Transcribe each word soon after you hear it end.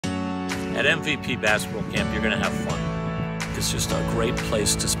At MVP Basketball Camp, you're going to have fun. It's just a great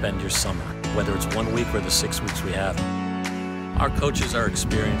place to spend your summer, whether it's 1 week or the 6 weeks we have. Our coaches are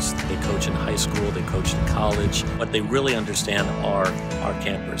experienced. They coach in high school, they coach in college. What they really understand are our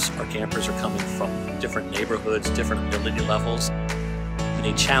campers. Our campers are coming from different neighborhoods, different ability levels. And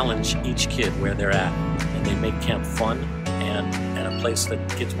they challenge each kid where they're at, and they make camp fun and a place that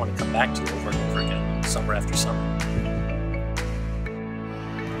kids want to come back to over and over again, summer after summer.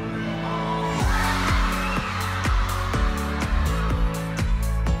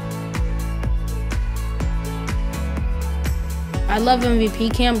 I love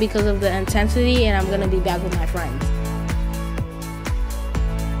MVP camp because of the intensity, and I'm going to be back with my friends.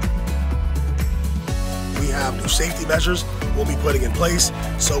 We have new safety measures we'll be putting in place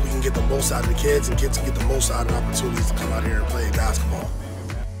so we can get the most out of the kids and kids can get the most out of the opportunities to come out here and play basketball.